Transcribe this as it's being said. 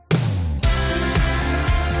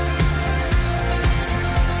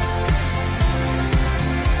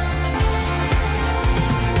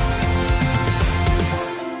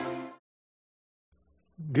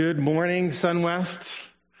Good morning, SunWest.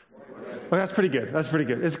 Oh, that's pretty good. That's pretty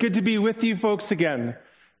good. It's good to be with you folks again.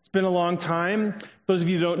 It's been a long time. Those of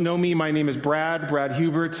you who don't know me, my name is Brad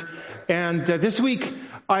Huebert. And this week,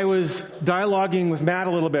 I was dialoguing with Matt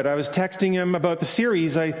a little bit. I was texting him about the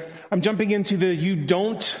series. I'm jumping into the You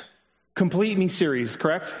Don't Complete Me series,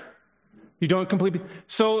 correct? You don't complete me.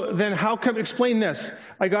 So then explain this.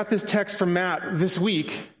 I got this text from Matt this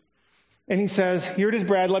week. And he says, here it is,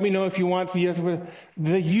 Brad, let me know if you want the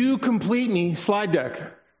You Complete Me slide deck.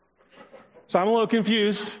 So I'm a little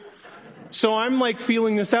confused. So I'm like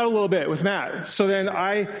feeling this out a little bit with Matt. So then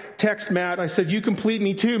I text Matt, I said, you complete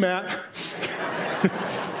me too, Matt.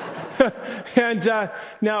 And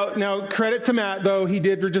now credit to Matt, though, he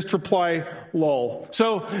did just reply, lol.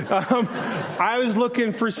 So I was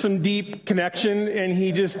looking for some deep connection, and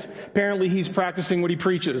apparently he's practicing what he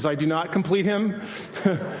preaches. I do not complete him.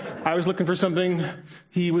 I was looking for something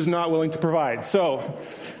he was not willing to provide. So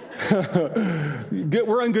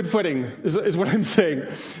we're on good footing, is what I'm saying.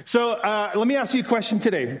 So let me ask you a question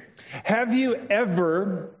today. Have you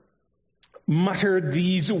ever muttered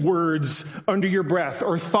these words under your breath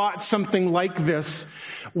or thought something like this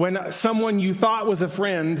when someone you thought was a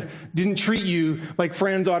friend didn't treat you like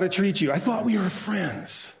friends ought to treat you? I thought we were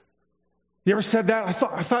friends. You ever said that?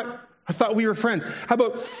 I thought we were friends. How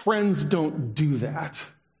about friends don't do that?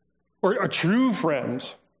 Or a true friend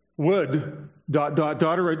would, ...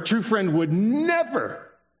 or a true friend would never.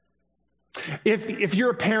 If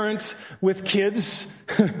you're a parent with kids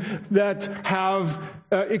that have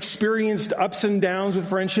experienced ups and downs with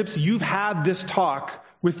friendships, you've had this talk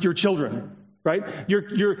with your children, right? Your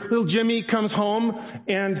little Jimmy comes home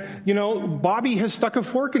and, Bobby has stuck a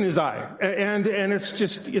fork in his eye. And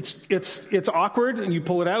it's awkward, and you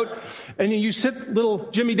pull it out and you sit little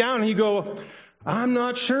Jimmy down and you go, I'm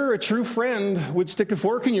not sure a true friend would stick a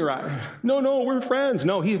fork in your eye. No, we're friends.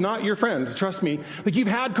 No, he's not your friend. Trust me. Like, you've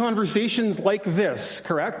had conversations like this,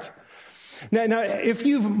 correct? Now, if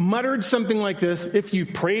you've muttered something like this, if you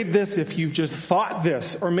prayed this, if you've just thought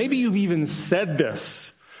this, or maybe you've even said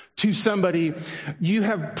this to somebody, you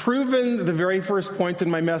have proven the very first point in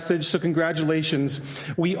my message, so congratulations.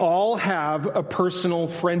 We all have a personal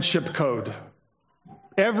friendship code.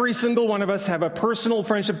 Every single one of us have a personal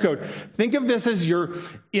friendship code. Think of this as your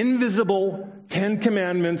invisible 10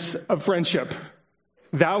 commandments of friendship.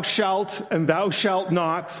 Thou shalt and thou shalt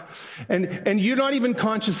not. And you're not even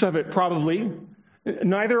conscious of it, probably.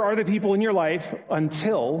 Neither are the people in your life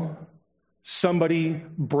until somebody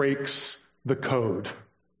breaks the code.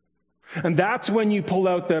 And that's when you pull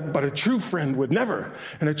out but a true friend would never,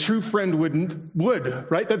 and a true friend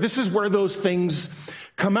would, right? That this is where those things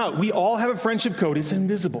come out. We all have a friendship code. It's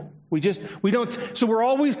invisible. We don't, so we're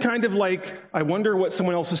always kind of like, I wonder what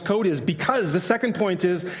someone else's code is, because the second point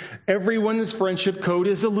is everyone's friendship code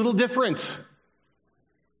is a little different.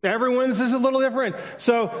 Everyone's is a little different.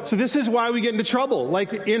 So this is why we get into trouble.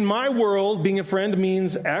 Like, in my world, being a friend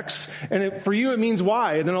means X, and for you it means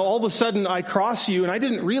Y. And then all of a sudden I cross you, and I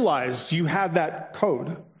didn't realize you had that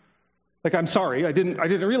code. Like, I'm sorry, I didn't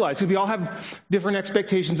realize, because we all have different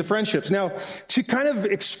expectations of friendships. Now, to kind of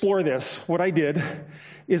explore this, what I did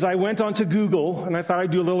is I went onto Google, and I thought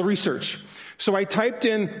I'd do a little research. So I typed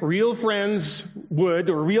in real friends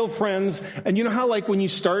would, or real friends, and you know how, like, when you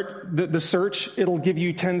start the search, it'll give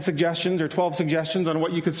you 10 suggestions or 12 suggestions on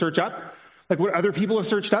what you could search up? Like what other people have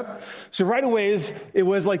searched up? So right away, it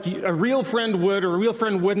was like a real friend would or a real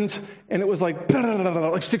friend wouldn't, and it was like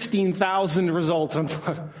 16,000 results. And I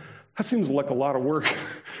thought, that seems like a lot of work.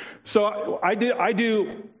 So I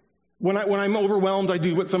do. When I'm overwhelmed, I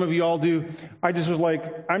do what some of you all do. I just was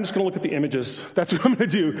like, I'm just going to look at the images. That's what I'm going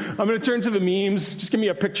to do. I'm going to turn to the memes. Just give me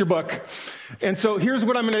a picture book. And so here's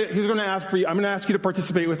what I'm going to ask for you. I'm going to ask you to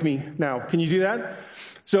participate with me now. Can you do that?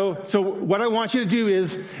 So what I want you to do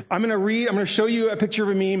is I'm going to show you a picture of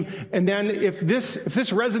a meme, and then if this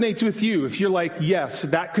resonates with you, if you're like, yes,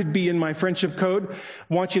 that could be in my friendship code,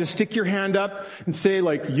 I want you to stick your hand up and say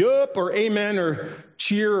like, yup, or amen, or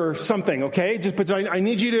cheer, or something, okay? But I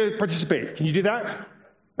need you to participate. Can you do that?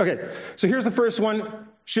 Okay, so here's the first one.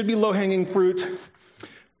 Should be low-hanging fruit.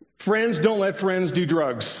 Friends don't let friends do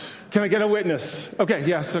drugs. Can I get a witness? Okay,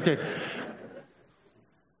 yes, okay.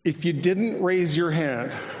 If you didn't raise your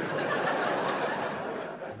hand.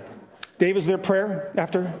 Dave, is there prayer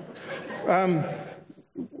after?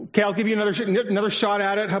 Okay, I'll give you another shot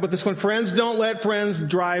at it. How about this one? Friends don't let friends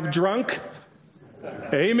drive drunk.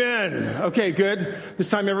 Amen. Okay, good. This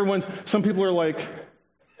time some people are like,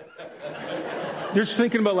 they're just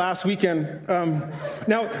thinking about last weekend.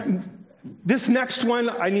 Now, this next one,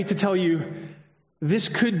 I need to tell you, this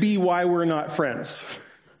could be why we're not friends.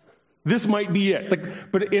 This might be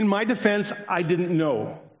it. But in my defense, I didn't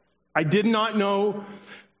know. I did not know.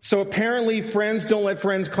 So apparently, friends don't let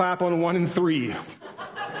friends clap on 1 and 3.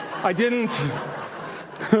 I didn't.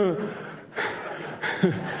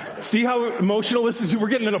 See how emotional this is? We're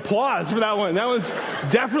getting an applause for that one. That was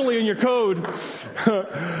definitely in your code.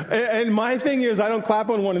 And my thing is, I don't clap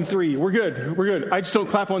on 1 and 3. We're good. I just don't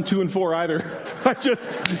clap on 2 and 4 either.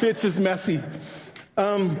 It's just messy.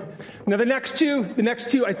 Now the next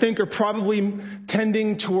two I think are probably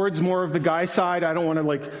tending towards more of the guy side. I don't want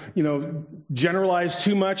to generalize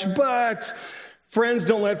too much, but friends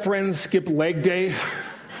don't let friends skip leg day.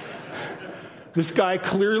 This guy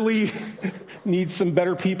clearly needs some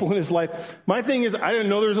better people in his life. My thing is, I didn't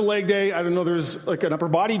know there was a leg day. I didn't know there was an upper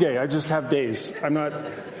body day. I just have days. I'm not.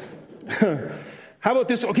 How about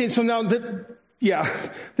this? Okay, so now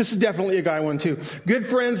this is definitely a guy one too. Good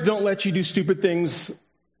friends don't let you do stupid things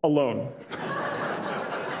alone.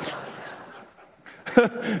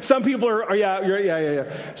 Some people are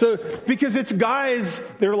yeah. So because it's guys,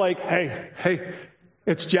 they're like, hey,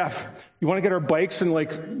 it's Jeff. You want to get our bikes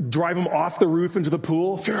and drive them off the roof into the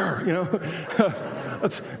pool? Sure,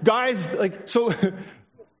 guys, so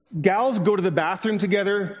gals go to the bathroom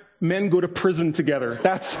together, men go to prison together.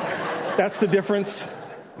 That's the difference.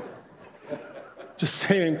 Just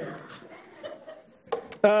saying.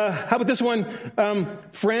 How about this one?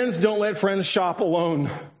 Friends don't let friends shop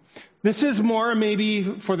alone. This is more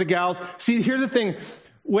maybe for the gals. See, here's the thing.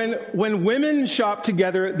 When women shop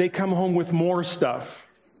together, they come home with more stuff.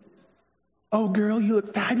 Oh, girl, you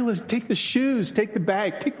look fabulous. Take the shoes, take the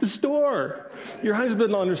bag, take the store. Your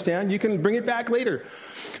husband will understand. You can bring it back later.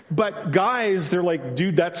 But guys, they're like,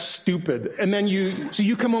 dude, that's stupid. And then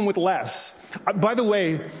you come home with less. By the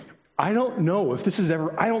way, I don't know if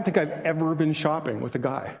I don't think I've ever been shopping with a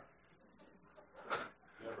guy.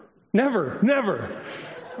 Never.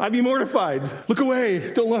 I'd be mortified. Look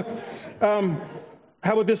away. Don't look.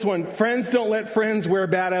 How about this one? Friends don't let friends wear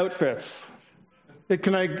bad outfits.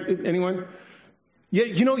 Anyone? Yeah,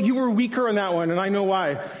 you were weaker on that one, and I know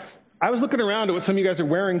why. I was looking around at what some of you guys are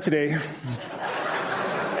wearing today.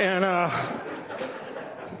 And,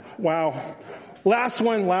 wow. Last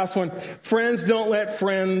one. Friends don't let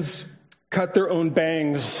friends cut their own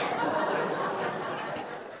bangs.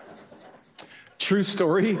 True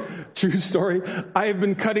story. I have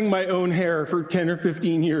been cutting my own hair for 10 or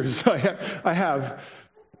 15 years. I have.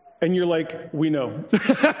 And you're like, we know.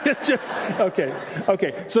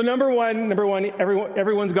 Okay. So number one,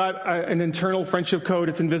 everyone's got an internal friendship code.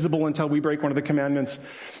 It's invisible until we break one of the commandments.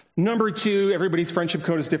 Number 2, everybody's friendship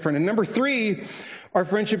code is different. And number 3, our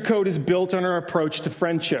friendship code is built on our approach to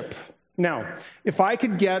friendship. Now, if I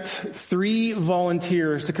could get 3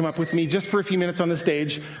 volunteers to come up with me just for a few minutes on the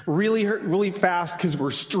stage, really, really fast, because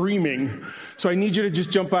we're streaming. So I need you to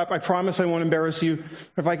just jump up. I promise I won't embarrass you.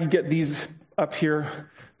 If I could get these up here,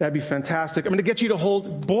 that'd be fantastic. I'm going to get you to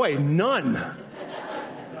hold, none.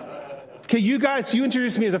 Okay, you guys, you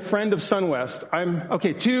introduced me as a friend of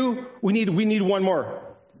Sunwest. 2, we need one more.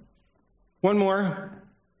 One more.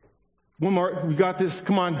 We got this.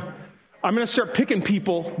 Come on. I'm going to start picking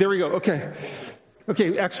people. There we go. Okay,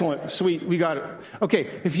 excellent. Sweet. We got it.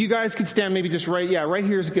 Okay, if you guys could stand maybe just right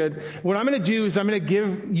here is good. What I'm going to do is I'm going to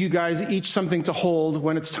give you guys each something to hold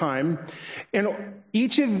when it's time. And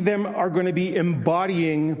each of them are going to be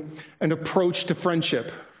embodying an approach to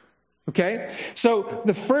friendship. Okay? So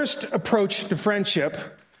the first approach to friendship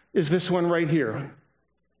is this one right here.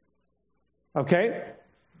 Okay?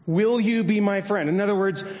 Will you be my friend? In other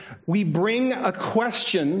words, we bring a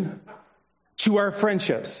question to our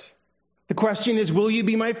friendships. The question is, will you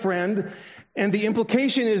be my friend? And the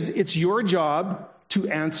implication is, it's your job to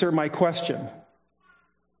answer my question.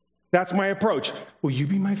 That's my approach. Will you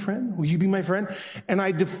be my friend? Will you be my friend? And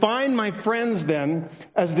I define my friends then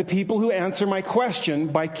as the people who answer my question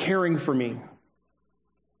by caring for me.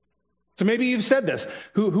 So maybe you've said this.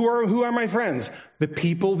 Who are my friends? The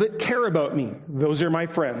people that care about me. Those are my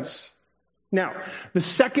friends. Now, the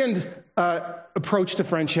second approach to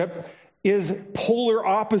friendship is polar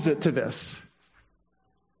opposite to this.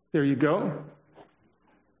 There you go.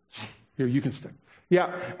 Here, you can stick.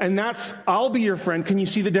 Yeah, and that's, I'll be your friend. Can you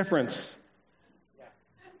see the difference?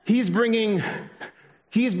 He's bringing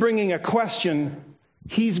a question.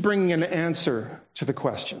 He's bringing an answer to the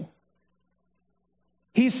question.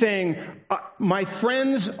 He's saying, my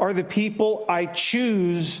friends are the people I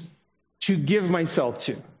choose to give myself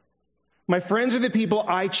to. My friends are the people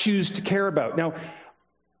I choose to care about. Now,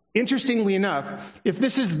 interestingly enough, if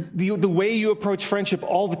this is the way you approach friendship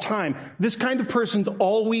all the time, this kind of person's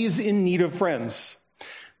always in need of friends.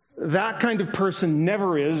 That kind of person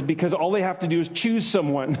never is, because all they have to do is choose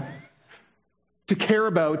someone. to care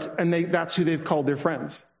about, and that's who they've called their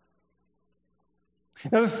friends.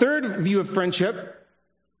 Now, the third view of friendship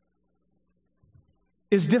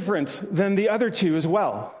is different than the other two as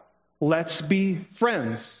well. Let's be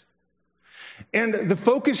friends. And the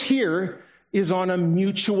focus here is on a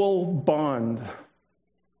mutual bond.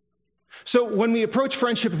 So when we approach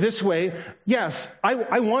friendship this way, yes,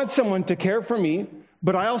 I want someone to care for me,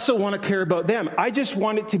 but I also want to care about them. I just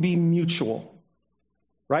want it to be mutual,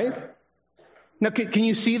 right? Now, can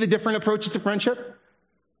you see the different approaches to friendship?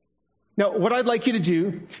 Now, what I'd like you to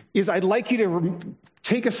do is I'd like you to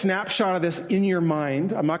take a snapshot of this in your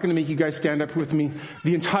mind. I'm not going to make you guys stand up with me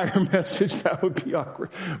the entire message. That would be awkward.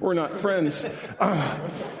 We're not friends.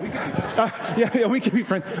 Yeah, we can be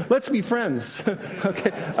friends. Let's be friends. Okay.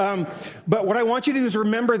 But what I want you to do is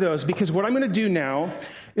remember those, because what I'm going to do now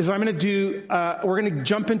is we're going to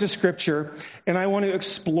jump into Scripture, and I want to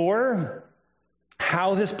explore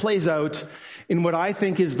how this plays out in what I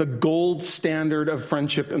think is the gold standard of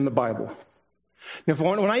friendship in the Bible. Now,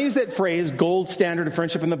 when I use that phrase, gold standard of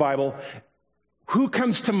friendship in the Bible, who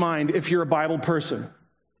comes to mind if you're a Bible person?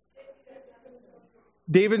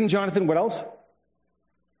 David and Jonathan. What else?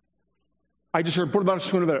 I just heard, what about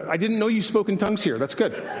it? I didn't know you spoke in tongues here. That's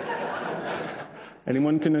good.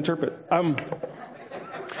 Anyone can interpret.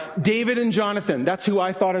 David and Jonathan, that's who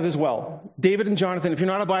I thought of as well. David and Jonathan. If you're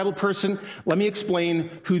not a Bible person, let me explain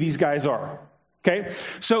who these guys are. Okay?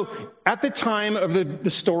 So at the time of the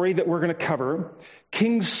story that we're going to cover,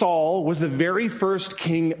 King Saul was the very first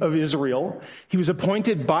king of Israel. He was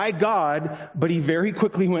appointed by God, but he very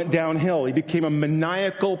quickly went downhill. He became a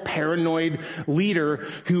maniacal, paranoid leader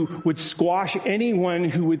who would squash anyone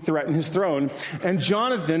who would threaten his throne. And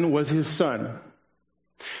Jonathan was his son.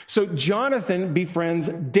 So Jonathan befriends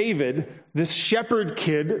David, this shepherd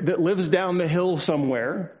kid that lives down the hill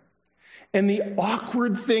somewhere. And the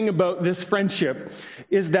awkward thing about this friendship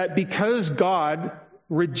is that because God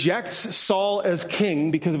rejects Saul as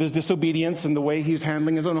king because of his disobedience and the way he was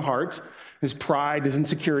handling his own heart, his pride, his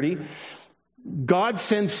insecurity, God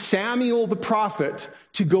sends Samuel the prophet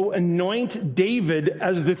to go anoint David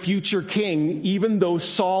as the future king, even though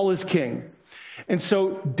Saul is king. And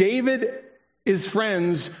so David is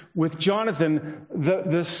friends with Jonathan,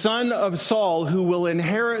 the son of Saul, who will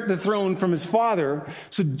inherit the throne from his father.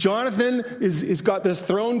 So Jonathan is got this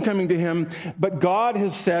throne coming to him, but God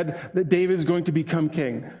has said that David is going to become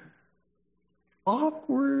king.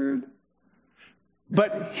 Awkward.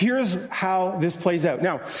 But here's how this plays out.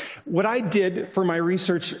 Now, what I did for my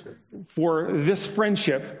research for this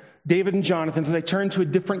friendship, David and Jonathan, is I turned to a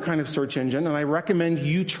different kind of search engine, and I recommend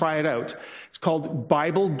you try it out. It's called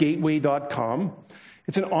BibleGateway.com.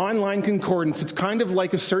 It's an online concordance. It's kind of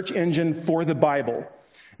like a search engine for the Bible.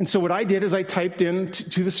 And so what I did is I typed in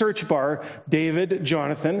to the search bar, David,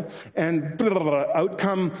 Jonathan, and out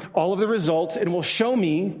come all of the results. It will show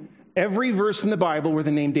me every verse in the Bible where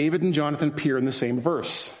the name David and Jonathan appear in the same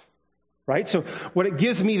verse. Right? So what it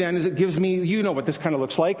gives me then is it gives me, you know what this kind of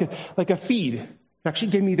looks like a feed. It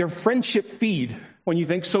actually gave me their friendship feed. When you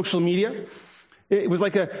think social media, it was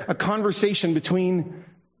like a conversation between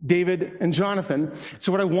David and Jonathan.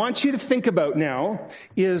 So what I want you to think about now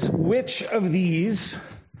is, which of these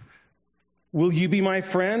will you be my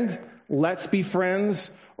friend? Let's be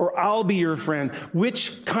friends. Or I'll be your friend.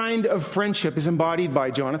 Which kind of friendship is embodied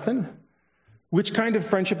by Jonathan? Which kind of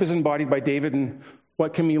friendship is embodied by David, and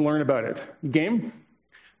what can we learn about it? Game?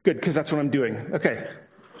 Good, because that's what I'm doing. Okay.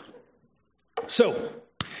 So,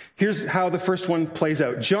 here's how the first one plays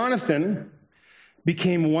out. Jonathan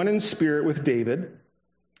became one in spirit with David,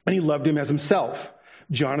 and he loved him as himself.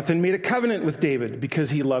 Jonathan made a covenant with David because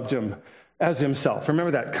he loved him as himself.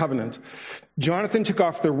 Remember that covenant. Jonathan took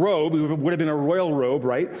off the robe, it would have been a royal robe,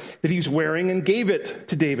 right, that he was wearing, and gave it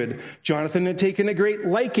to David. Jonathan had taken a great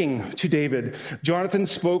liking to David. Jonathan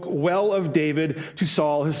spoke well of David to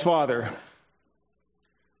Saul, his father.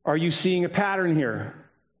 Are you seeing a pattern here?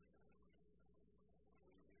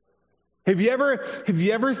 Have you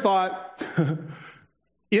ever thought,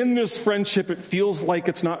 in this friendship, it feels like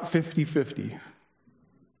it's not 50-50?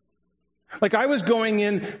 Like, I was going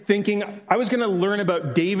in thinking I was going to learn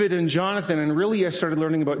about David and Jonathan, and really I started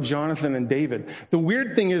learning about Jonathan and David. The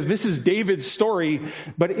weird thing is, this is David's story,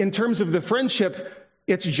 but in terms of the friendship,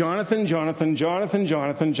 it's Jonathan, Jonathan, Jonathan,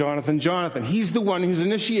 Jonathan, Jonathan, Jonathan. He's the one who's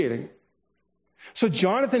initiating. So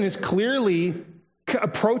Jonathan has clearly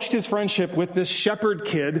approached his friendship with this shepherd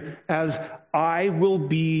kid as, I will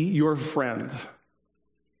be your friend.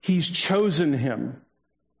 He's chosen him.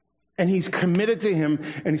 And he's committed to him,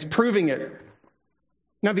 and he's proving it.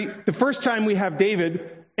 Now, the first time we have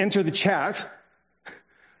David enter the chat,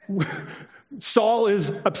 Saul is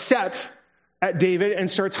upset at David and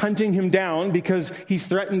starts hunting him down because he's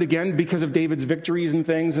threatened again because of David's victories and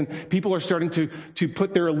things. And people are starting to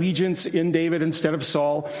put their allegiance in David instead of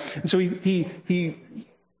Saul. And so he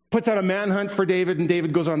puts out a manhunt for David, and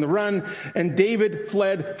David goes on the run. And David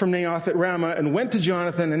fled from Naioth at Ramah and went to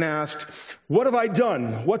Jonathan and asked, "What have I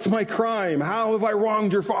done? What's my crime? How have I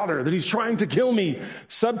wronged your father that he's trying to kill me?"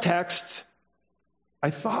 Subtext, I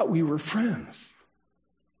thought we were friends.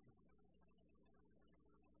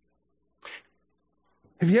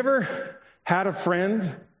 Have you ever had a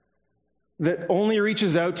friend that only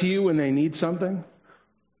reaches out to you when they need something?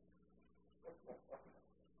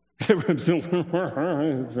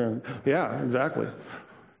 Yeah, exactly.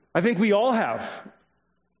 I think we all have.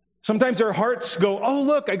 Sometimes our hearts go, "Oh,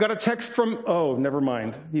 look, I got a text from," oh, never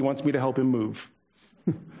mind. He wants me to help him move.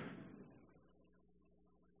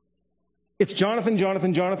 It's Jonathan,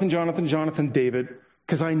 David,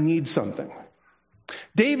 because I need something.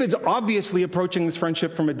 David's obviously approaching this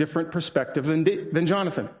friendship from a different perspective than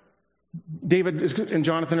Jonathan. David and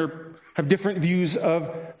Jonathan have different views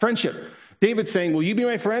of friendship. David's saying, "Will you be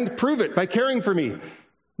my friend? Prove it by caring for me."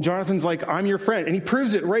 Jonathan's like, "I'm your friend." And he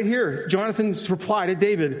proves it right here. Jonathan's reply to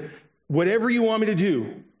David, "Whatever you want me to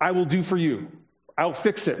do, I will do for you. I'll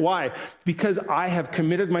fix it." Why? Because I have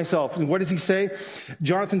committed myself. And what does he say?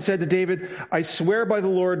 Jonathan said to David, "I swear by the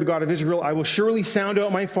Lord, the God of Israel, I will surely sound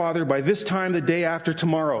out my father by this time the day after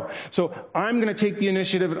tomorrow." So I'm going to take the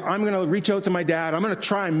initiative. I'm going to reach out to my dad. I'm going to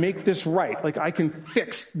try and make this right. Like, I can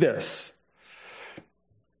fix this.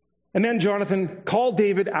 And then Jonathan called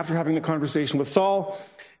David after having the conversation with Saul,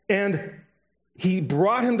 and he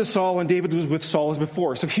brought him to Saul, and David was with Saul as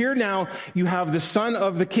before. So here now you have the son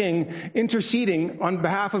of the king interceding on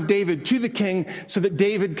behalf of David to the king so that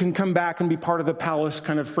David can come back and be part of the palace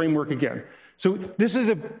kind of framework again. So this is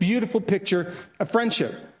a beautiful picture of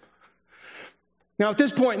friendship. Now at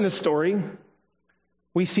this point in the story,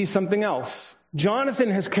 we see something else. Jonathan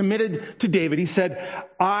has committed to David. He said,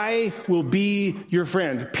 "I will be your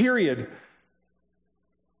friend," period.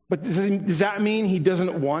 But does that mean he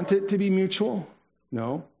doesn't want it to be mutual?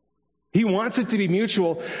 No. He wants it to be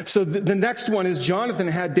mutual. So the next one is Jonathan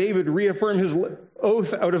had David reaffirm his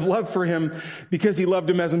oath out of love for him because he loved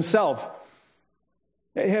him as himself.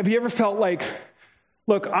 Have you ever felt like,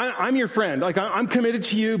 "Look, I'm your friend. Like, I'm committed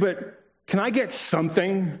to you, but can I get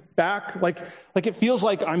something back? Like it feels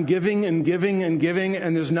like I'm giving and giving and giving,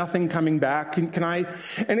 and there's nothing coming back. Can I?"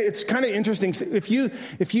 And it's kind of interesting. If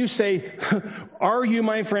you say, "Are you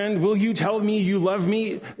my friend? Will you tell me you love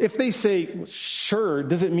me?" If they say, "Sure,"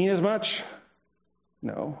 does it mean as much?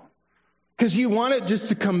 No. Because you want it just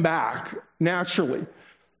to come back naturally.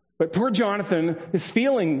 But poor Jonathan is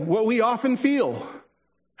feeling what we often feel.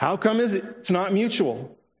 How come is it? It's not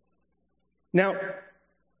mutual. Now,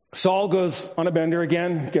 Saul goes on a bender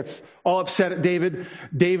again, gets all upset at David.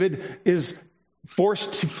 David is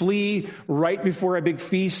forced to flee right before a big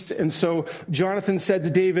feast. And so Jonathan said to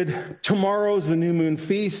David, "Tomorrow's the new moon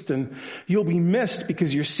feast, and you'll be missed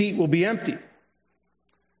because your seat will be empty."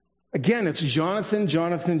 Again, it's Jonathan.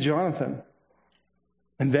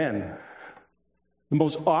 And then the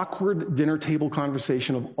most awkward dinner table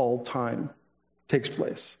conversation of all time takes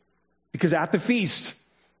place. Because at the feast,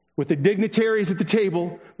 with the dignitaries at the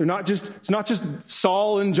table, it's not just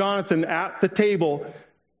Saul and Jonathan at the table.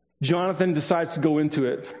 Jonathan decides to go into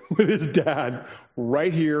it with his dad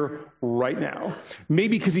right here, right now.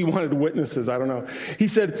 Maybe because he wanted witnesses, I don't know. He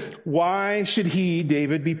said, "Why should he,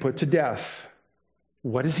 David, be put to death?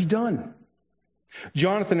 What has he done?"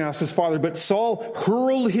 Jonathan asked his father, but Saul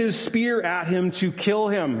hurled his spear at him to kill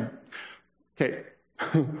him. Okay,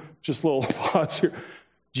 just a little pause here.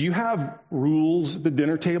 Do you have rules at the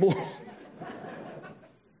dinner table?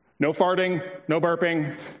 No farting, no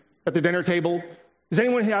burping at the dinner table. Does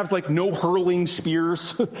anyone have no hurling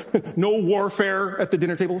spears, no warfare at the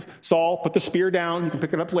dinner table? Saul, put the spear down. You can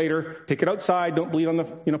pick it up later. Take it outside. Don't bleed on the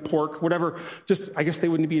pork, whatever. I guess they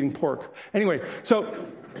wouldn't be eating pork. Anyway, so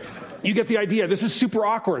you get the idea. This is super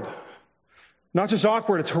awkward. Not just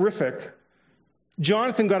awkward, it's horrific.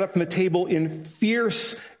 Jonathan got up from the table in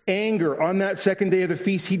fierce anger. On that second day of the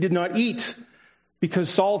feast, he did not eat because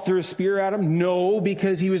Saul threw a spear at him. No,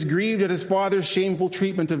 because he was grieved at his father's shameful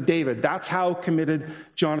treatment of David. That's how committed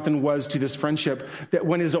Jonathan was to this friendship, that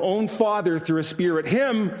when his own father threw a spear at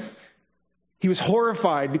him, he was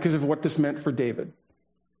horrified because of what this meant for David.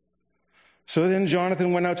 So then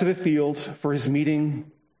Jonathan went out to the field for his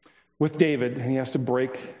meeting with David, and he has to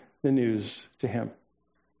break the news to him.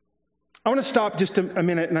 I want to stop just a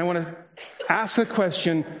minute, and I want to ask the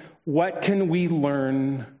question, what can we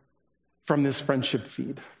learn from this friendship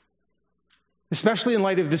feed? Especially in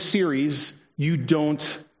light of this series, You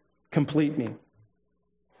Don't complete me.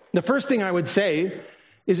 The first thing I would say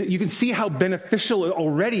is that you can see how beneficial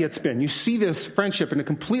already it's been. You see this friendship in a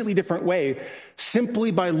completely different way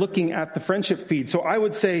simply by looking at the friendship feed. So I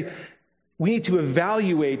would say we need to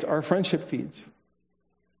evaluate our friendship feeds.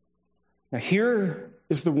 Now here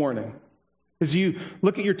is the warning. As you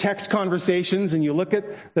look at your text conversations and you look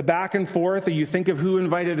at the back and forth, or you think of who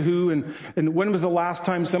invited who and when was the last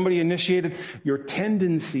time somebody initiated, your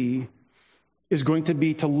tendency is going to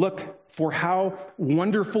be to look for how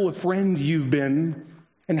wonderful a friend you've been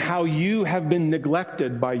and how you have been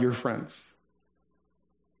neglected by your friends.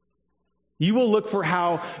 You will look for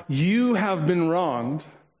how you have been wronged.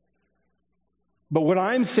 But what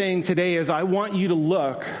I'm saying today is I want you to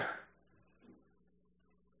look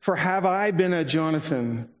for, have I been a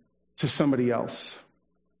Jonathan to somebody else?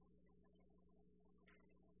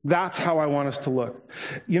 That's how I want us to look.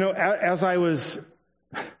 You know, as I was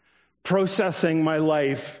processing my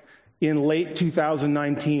life in late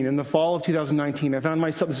 2019, in the fall of 2019, I found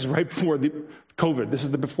myself, this is right before the COVID, this is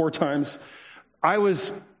the before times, I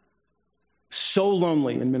was so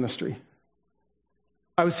lonely in ministry.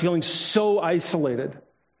 I was feeling so isolated.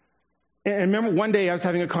 And remember one day I was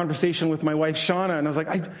having a conversation with my wife, Shauna, and I was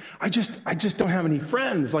like, I just don't have any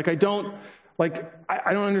friends. I don't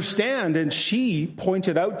understand. And she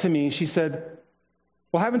pointed out to me, she said,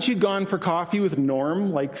 well, haven't you gone for coffee with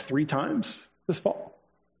Norm 3 times this fall?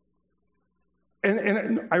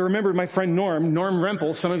 And I remember my friend Norm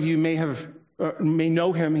Rempel. Some of you may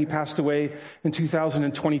know him. He passed away in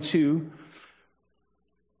 2022.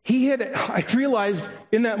 I realized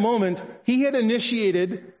in that moment, he had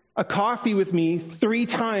initiated a coffee with me 3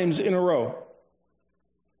 times in a row.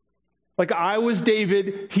 I was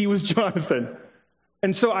David, he was Jonathan.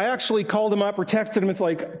 And so I actually called him up or texted him. It's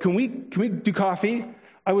like, can we do coffee?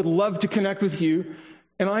 I would love to connect with you.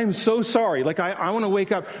 And I'm so sorry. I want to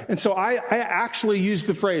wake up. And so I actually used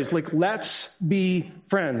the phrase, let's be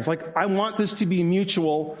friends. I want this to be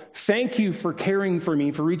mutual. Thank you for caring for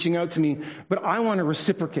me, for reaching out to me. But I want to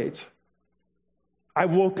reciprocate. I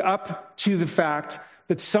woke up to the fact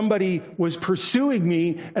that somebody was pursuing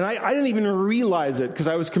me, and I didn't even realize it because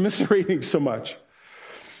I was commiserating so much.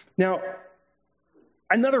 Now,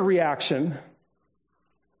 another reaction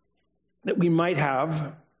that we might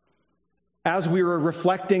have as we were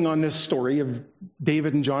reflecting on this story of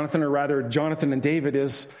David and Jonathan, or rather Jonathan and David,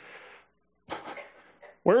 is,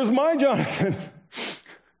 where's my Jonathan?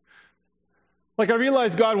 I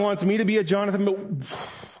realize God wants me to be a Jonathan, but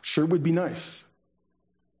sure would be nice.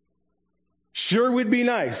 Sure would be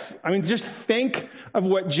nice. I mean, just think of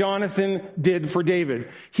what Jonathan did for David.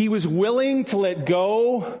 He was willing to let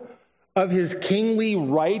go of his kingly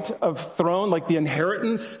right of throne, the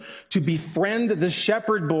inheritance, to befriend the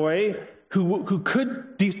shepherd boy who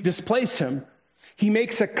could displace him. He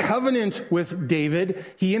makes a covenant with David.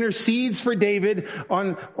 He intercedes for David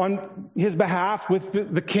on his behalf with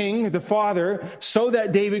the king, the father, so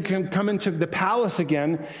that David can come into the palace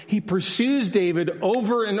again. He pursues David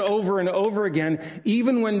over and over and over again,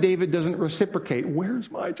 even when David doesn't reciprocate. Where's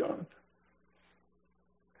my Jonathan?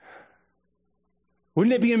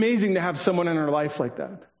 Wouldn't it be amazing to have someone in our life like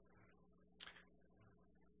that?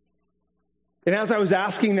 And as I was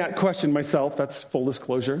asking that question myself, that's full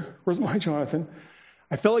disclosure, where's my Jonathan?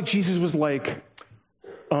 I felt like Jesus was like,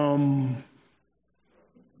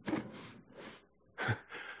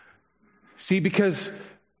 See, because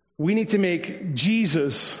we need to make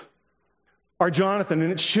Jesus our Jonathan,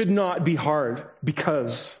 and it should not be hard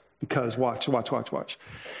because watch.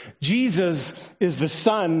 Jesus is the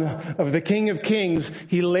Son of the King of Kings.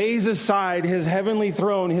 He lays aside his heavenly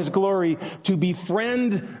throne, his glory, to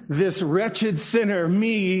befriend this wretched sinner,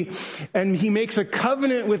 me, and he makes a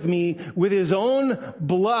covenant with me with his own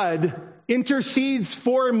blood, intercedes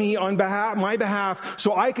for me on my behalf,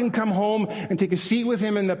 so I can come home and take a seat with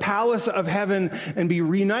him in the palace of heaven and be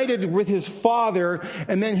reunited with his Father,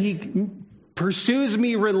 and then he pursues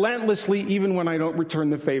me relentlessly even when I don't return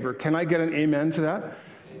the favor. Can I get an amen to that?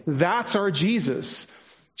 That's our Jesus.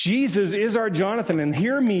 Jesus is our Jonathan. And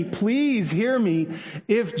hear me, please hear me.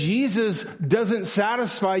 If Jesus doesn't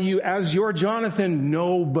satisfy you as your Jonathan,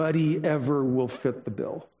 nobody ever will fit the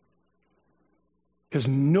bill. Because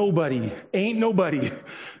nobody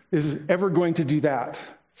is ever going to do that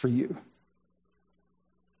for you.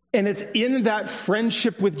 And it's in that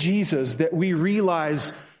friendship with Jesus that we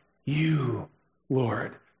realize, you,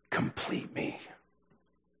 Lord, complete me.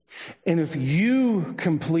 And if you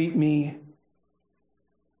complete me,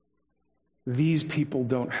 these people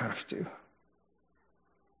don't have to.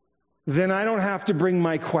 Then I don't have to bring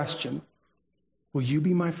my question. Will you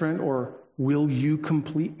be my friend, or will you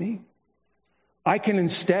complete me? I can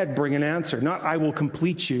instead bring an answer. Not I will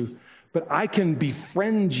complete you, but I can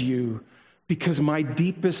befriend you because my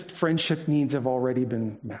deepest friendship needs have already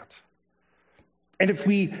been met. And if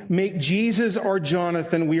we make Jesus our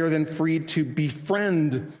Jonathan, we are then freed to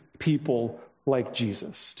befriend people like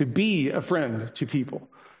Jesus, to be a friend to people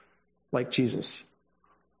like Jesus.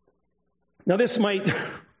 Now, this might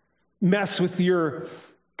mess with your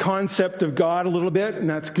concept of God a little bit, and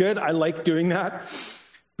that's good. I like doing that.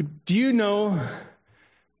 But do you know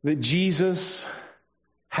that Jesus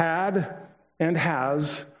had and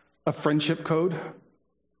has a friendship code?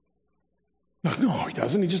 No, he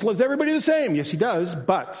doesn't. He just loves everybody the same. Yes, he does,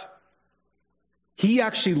 but he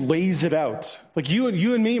actually lays it out. Like you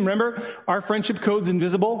and me, remember? Our friendship code's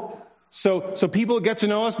invisible. So people that get to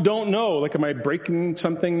know us don't know. Like, am I breaking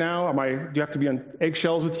something now? Do you have to be on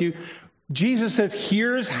eggshells with you? Jesus says,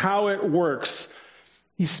 here's how it works.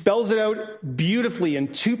 He spells it out beautifully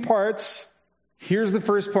in 2 parts. Here's the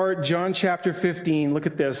first part, John chapter 15. Look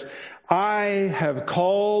at this. I have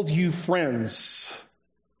called you friends.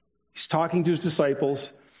 He's talking to his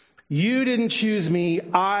disciples. You didn't choose me.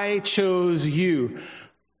 I chose you.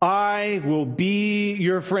 I will be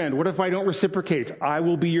your friend. What if I don't reciprocate? I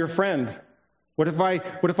will be your friend. What if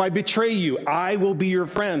I betray you? I will be your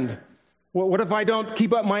friend. What if I don't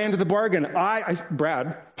keep up my end of the bargain?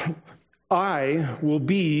 Brad, I will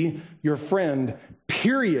be your friend,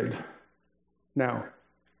 period. Now,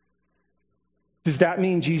 does that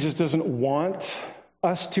mean Jesus doesn't want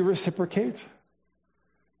us to reciprocate?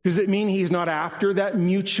 Does it mean he's not after that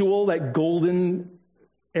mutual, that golden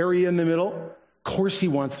area in the middle? Of course he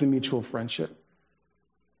wants the mutual friendship.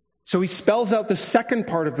 So he spells out the second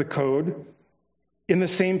part of the code in the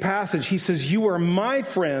same passage. He says, you are my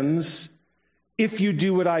friends if you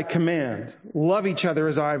do what I command. Love each other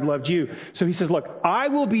as I've loved you. So he says, look, I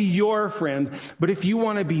will be your friend, but if you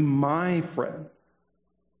want to be my friend,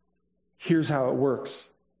 here's how it works.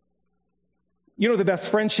 You know, the best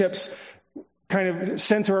friendships kind of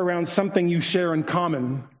center around something you share in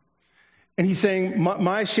common. And he's saying,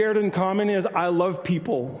 my shared in common is I love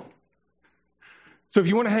people. So if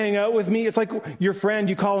you want to hang out with me, it's like your friend,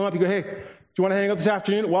 you call him up, you go, hey, do you want to hang out this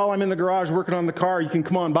afternoon? While I'm in the garage working on the car, you can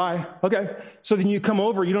come on by. Okay. So then you come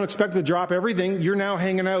over, you don't expect to drop everything. You're now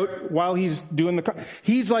hanging out while he's doing the car.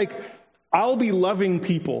 He's like, I'll be loving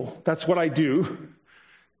people. That's what I do.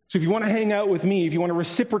 So if you want to hang out with me, if you want to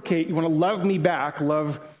reciprocate, you want to love me back,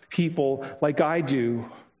 love people like I do.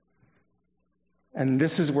 And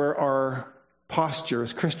this is where our posture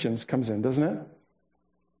as Christians comes in, doesn't it?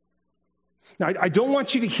 Now, I don't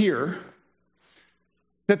want you to hear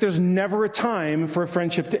that there's never a time for a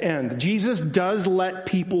friendship to end. Jesus does let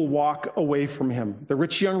people walk away from him. The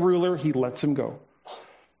rich young ruler, he lets him go.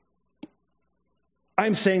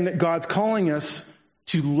 I'm saying that God's calling us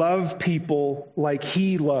to love people like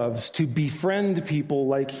he loves, to befriend people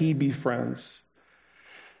like he befriends.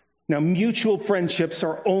 Now, mutual friendships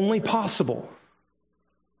are only possible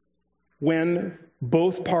when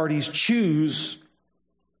both parties choose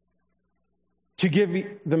to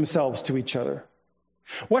give themselves to each other.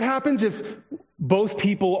 What happens if both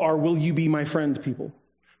people are, will you be my friend people?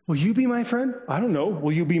 Will you be my friend? I don't know.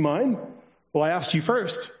 Will you be mine? Well, I asked you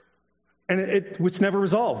first. And it's never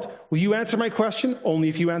resolved. Will you answer my question? Only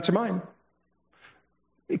if you answer mine.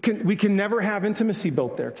 We can never have intimacy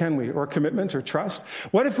built there, can we? Or commitment or trust.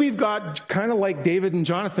 What if we've got, kind of like David and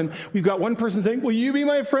Jonathan, we've got one person saying, will you be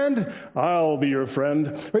my friend? I'll be your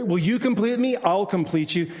friend. Right? Will you complete me? I'll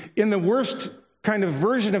complete you. In the worst kind of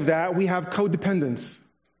version of that, we have codependence,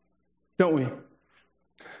 don't we?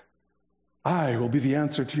 I will be the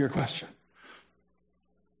answer to your question.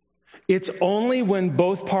 It's only when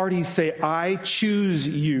both parties say, I choose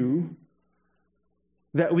you,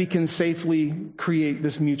 that we can safely create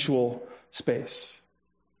this mutual space.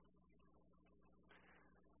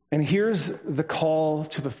 And here's the call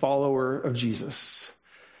to the follower of Jesus.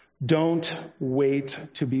 Don't wait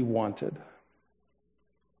to be wanted.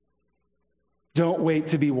 Don't wait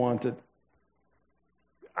to be wanted.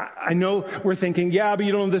 I know we're thinking, yeah, but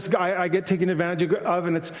you don't know this guy I get taken advantage of,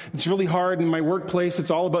 and it's really hard in my workplace. It's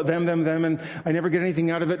all about them, and I never get anything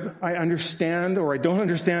out of it. I understand, or I don't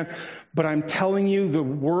understand, but I'm telling you, the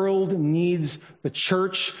world needs the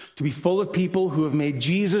church to be full of people who have made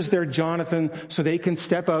Jesus their Jonathan so they can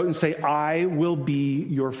step out and say, I will be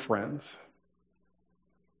your friend.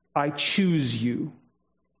 I choose you,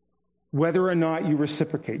 whether or not you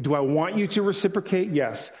reciprocate. Do I want you to reciprocate?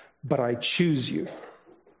 Yes, but I choose you.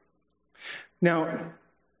 Now,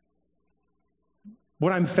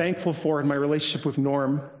 what I'm thankful for in my relationship with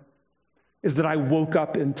Norm is that I woke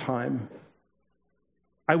up in time.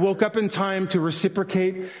 I woke up in time to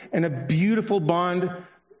reciprocate, and a beautiful bond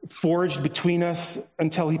forged between us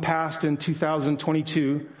until he passed in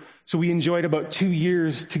 2022. So we enjoyed about 2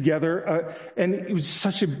 years together, and he was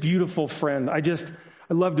such a beautiful friend. I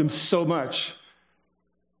loved him so much.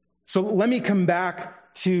 So let me come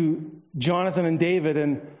back to Jonathan and David,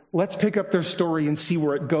 and let's pick up their story and see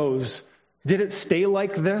where it goes. Did it stay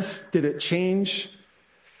like this? Did it change?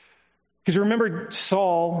 Because remember,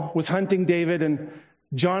 Saul was hunting David, and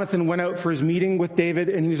Jonathan went out for his meeting with David,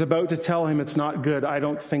 and he was about to tell him, it's not good. I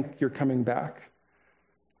don't think you're coming back.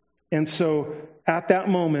 And so at that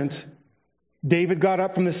moment, David got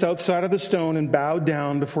up from the south side of the stone and bowed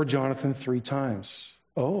down before Jonathan 3 times.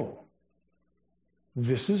 Oh,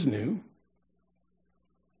 this is new.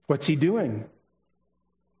 What's he doing?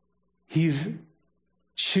 He's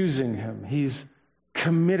choosing him. He's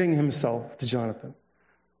committing himself to Jonathan.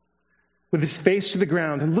 With his face to the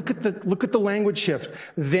ground. And look at the language shift.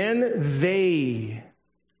 Then they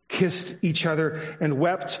kissed each other and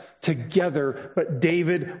wept together, but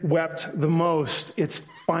David wept the most. It's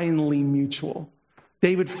finally mutual.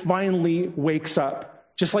 David finally wakes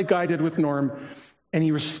up, just like I did with Norm, and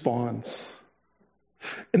he responds.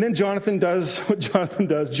 And then Jonathan does what Jonathan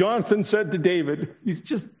does. Jonathan said to David, he's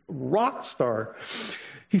just a rock star.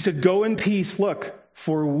 He said, go in peace, look,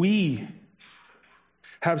 for we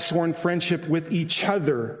have sworn friendship with each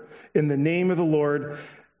other in the name of the Lord.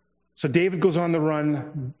 So David goes on the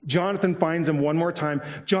run. Jonathan finds him one more time.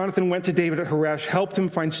 Jonathan went to David at Horesh, helped him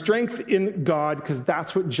find strength in God, because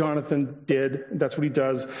that's what Jonathan did. That's what he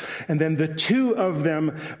does. And then the two of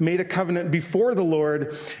them made a covenant before the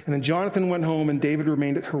Lord. And then Jonathan went home, and David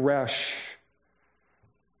remained at Horesh.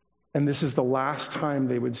 And this is the last time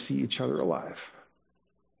they would see each other alive.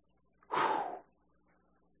 Whew.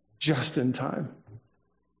 Just in time.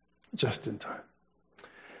 Just in time.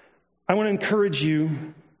 I want to encourage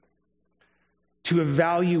you to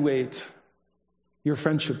evaluate your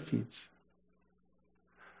friendship feeds.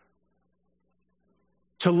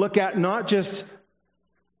 To look at not just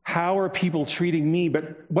how are people treating me,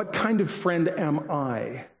 but what kind of friend am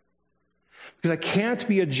I? Because I can't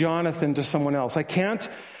be a Jonathan to someone else. I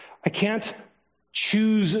can't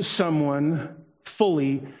choose someone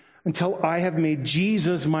fully until I have made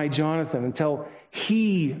Jesus my Jonathan, until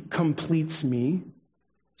he completes me,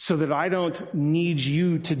 so that I don't need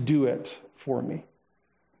you to do it for me.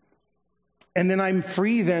 And then I'm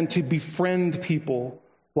free then to befriend people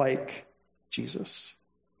like Jesus.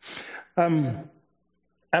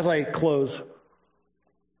 As I close,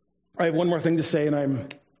 I have one more thing to say, and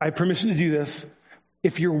I have permission to do this.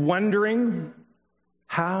 If you're wondering,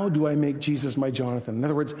 how do I make Jesus my Jonathan? In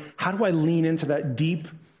other words, how do I lean into that deep,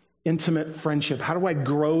 intimate friendship? How do I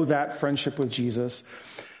grow that friendship with Jesus?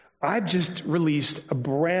 I've just released a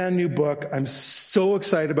brand new book. I'm so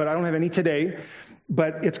excited about it. I don't have any today,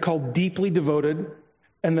 but it's called Deeply Devoted.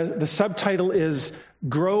 And the subtitle is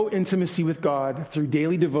Grow Intimacy with God Through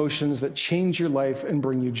Daily Devotions That Change Your Life and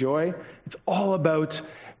Bring You Joy. It's all about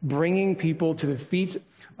bringing people to the feet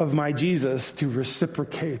of my Jesus to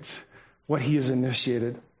reciprocate what he has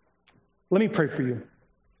initiated. Let me pray for you.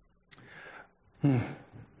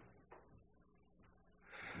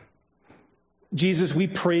 Jesus, we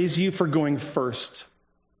praise you for going first.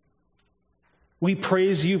 We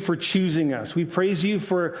praise you for choosing us. We praise you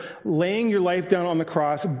for laying your life down on the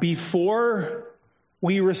cross before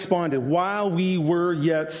we responded, while we were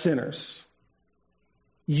yet sinners.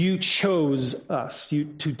 You chose us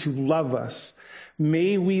to love us.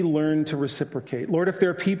 May we learn to reciprocate. Lord, if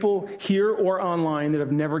there are people here or online that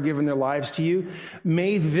have never given their lives to you,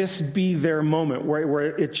 may this be their moment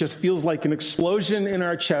where it just feels like an explosion in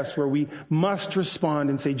our chest, where we must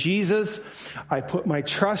respond and say, Jesus, I put my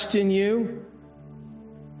trust in you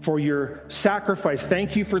for your sacrifice.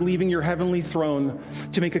 Thank you for leaving your heavenly throne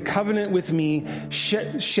to make a covenant with me,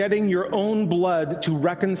 shedding your own blood to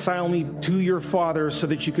reconcile me to your Father so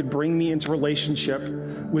that you could bring me into relationship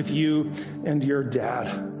with you and your dad.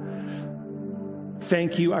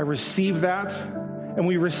 Thank you. I receive that, and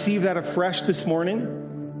we receive that afresh this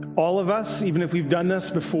morning. All of us, even if we've done this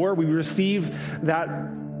before, we receive that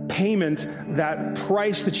payment, that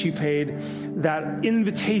price that you paid, that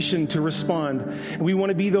invitation to respond. And we want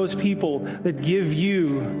to be those people that give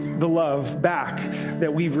you the love back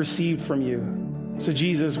that we've received from you. So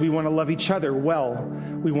Jesus, we want to love each other well.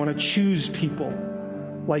 We want to choose people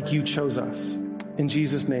like you chose us. In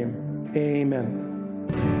Jesus' name, amen.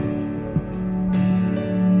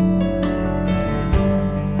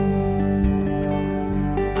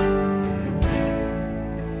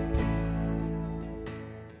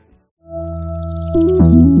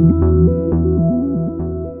 Thank you.